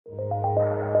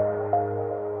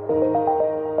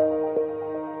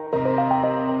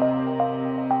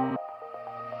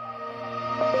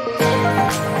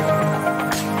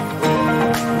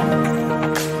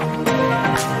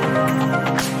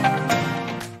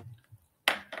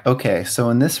Okay,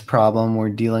 so in this problem, we're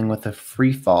dealing with a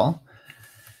free fall,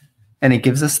 and it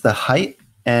gives us the height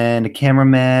and a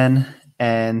cameraman,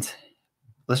 and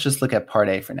let's just look at part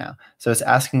A for now. So it's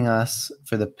asking us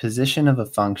for the position of a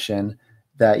function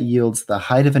that yields the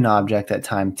height of an object at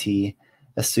time t,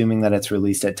 assuming that it's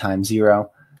released at time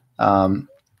 0.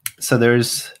 So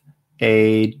there's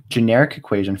a generic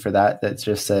equation for that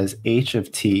just says h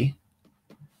of t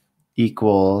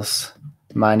equals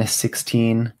minus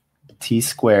 16 t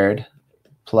squared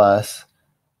plus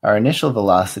our initial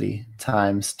velocity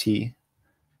times t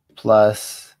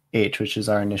plus h, which is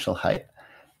our initial height.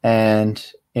 And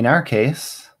in our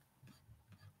case,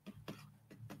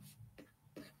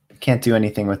 can't do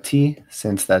anything with t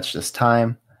since that's just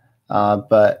time.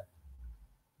 But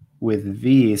with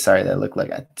v, sorry, that looked like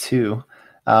a 2,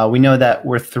 we know that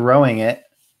we're throwing it.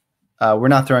 We're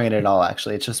not throwing it at all,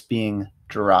 actually. It's just being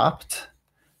dropped.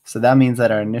 So that means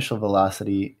that our initial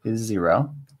velocity is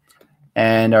 0.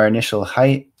 And our initial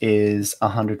height is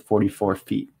 144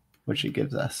 feet, which it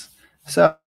gives us.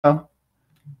 So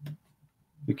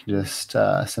we can just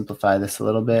simplify this a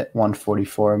little bit.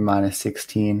 144 minus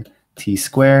 16 t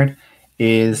squared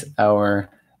is our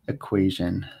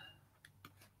equation.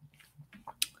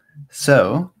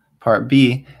 So part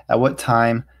B, at what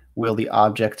time will the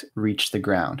object reach the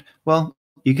ground? Well,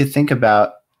 you could think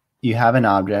about, you have an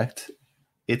object,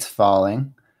 it's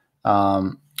falling,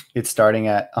 it's starting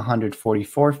at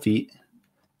 144 feet.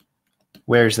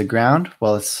 Where's the ground?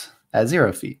 Well, it's at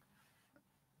 0 feet.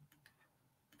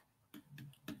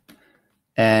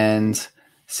 And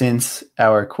since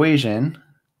our equation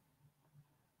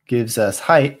gives us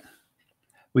height,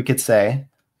 we could say,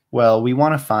 well, we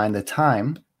want to find the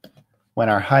time when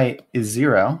our height is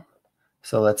 0.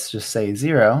 So let's just say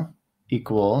 0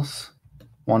 equals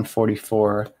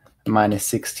 144 minus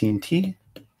 16t.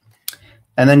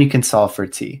 And then you can solve for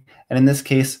t. And in this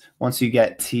case, once you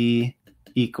get t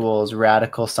equals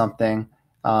radical something,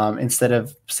 instead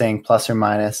of saying plus or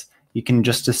minus, you can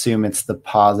just assume it's the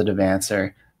positive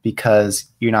answer because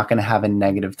you're not going to have a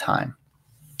negative time.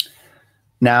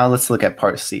 Now let's look at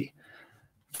part C.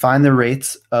 Find the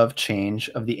rates of change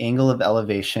of the angle of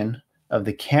elevation of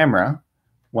the camera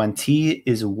when t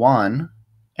is 1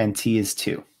 and t is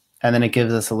 2. And then it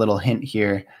gives us a little hint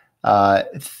here,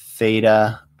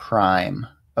 theta prime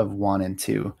of 1 and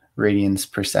 2 radians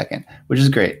per second, which is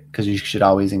great because you should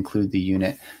always include the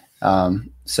unit.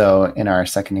 So in our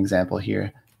second example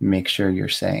here, make sure you're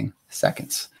saying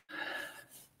seconds.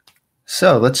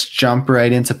 So let's jump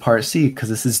right into part C because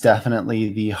this is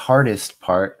definitely the hardest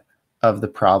part of the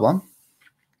problem.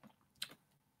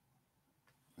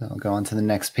 I'll go on to the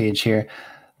next page here.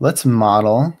 Let's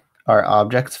model our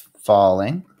object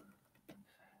falling.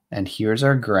 And here's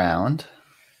our ground.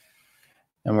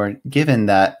 And we're given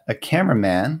that a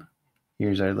cameraman,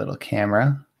 here's our little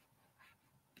camera,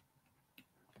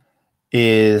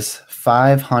 is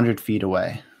 500 feet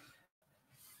away.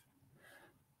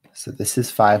 So this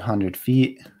is 500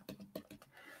 feet.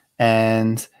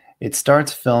 And it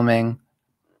starts filming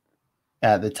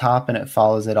at the top and it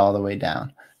follows it all the way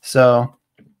down. So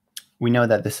we know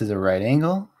that this is a right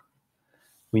angle.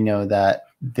 We know that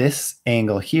this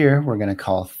angle here we're going to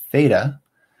call theta.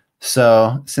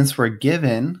 So since we're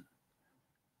given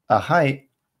a height,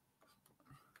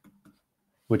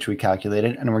 which we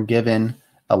calculated, and we're given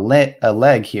a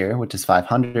leg here, which is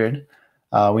 500,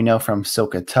 we know from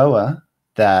SOHCAHTOA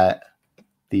that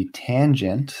the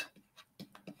tangent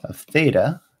of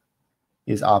theta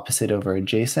is opposite over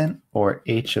adjacent, or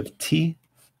h of t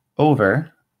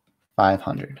over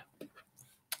 500.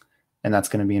 And that's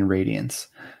going to be in radians.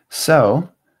 So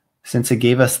since it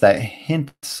gave us that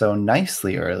hint so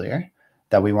nicely earlier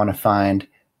that we want to find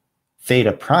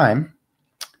theta prime,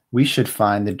 we should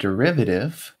find the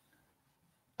derivative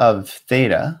of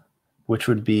theta, which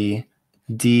would be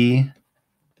d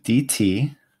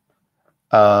dt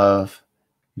of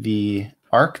the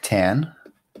arctan,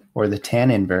 or the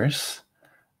tan inverse,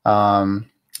 of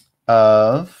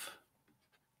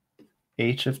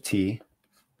h of t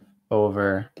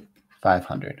over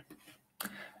 500.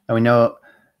 And we know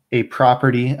a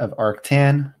property of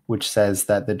arctan, which says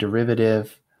that the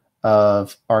derivative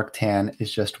of arctan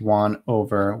is just 1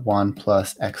 over 1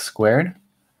 plus x squared.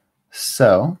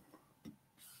 So,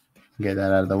 get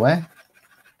that out of the way.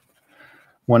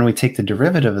 When we take the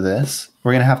derivative of this,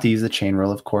 we're going to have to use the chain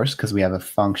rule, of course, because we have a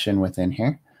function within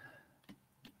here.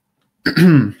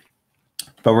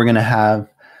 But we're going to have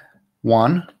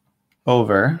 1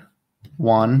 over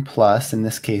 1 plus, in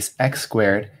this case, x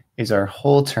squared is our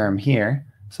whole term here.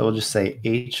 So we'll just say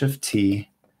h of t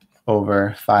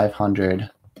over 500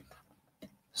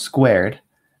 squared.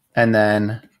 And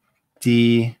then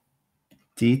d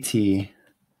dt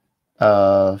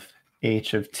of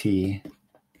h of t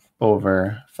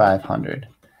over 500.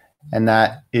 And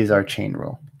that is our chain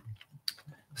rule.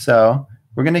 So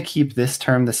we're going to keep this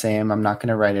term the same. I'm not going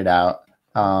to write it out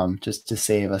just to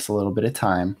save us a little bit of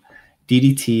time.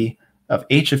 D dt of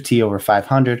h of t over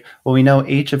 500. Well, we know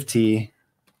h of t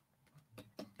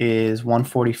is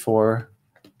 144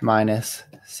 minus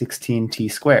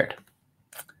 16t squared.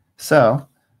 So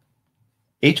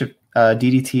d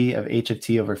dt of h of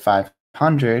t over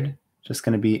 500 just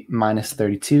going to be minus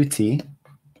 32t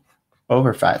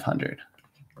over 500.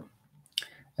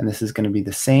 And this is going to be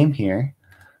the same here.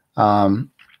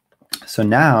 So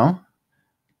now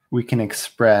we can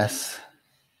express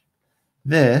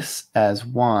this as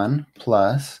 1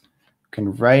 plus, we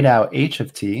can write out h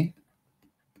of t,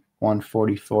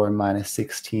 144 minus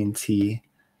 16t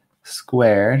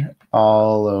squared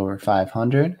all over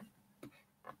 500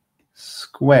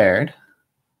 squared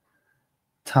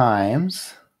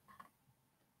times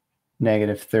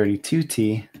negative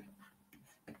 32t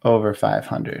over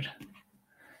 500.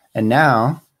 And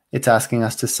now it's asking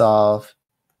us to solve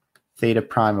theta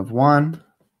prime of 1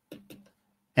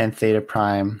 and theta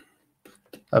prime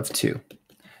of 2.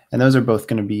 And those are both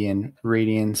going to be in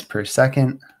radians per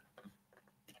second.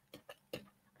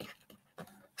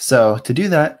 So to do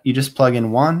that, you just plug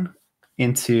in 1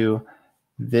 into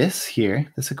this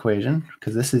here, this equation,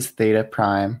 because this is theta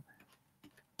prime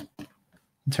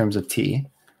in terms of t.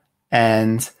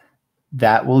 And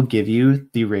that will give you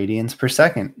the radians per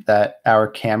second that our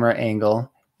camera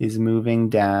angle is moving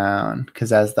down,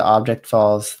 because as the object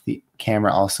falls, the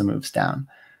camera also moves down.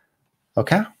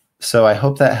 Okay, so I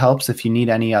hope that helps. If you need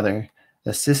any other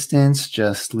assistance,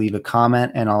 just leave a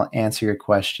comment and I'll answer your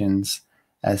questions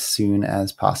as soon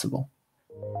as possible.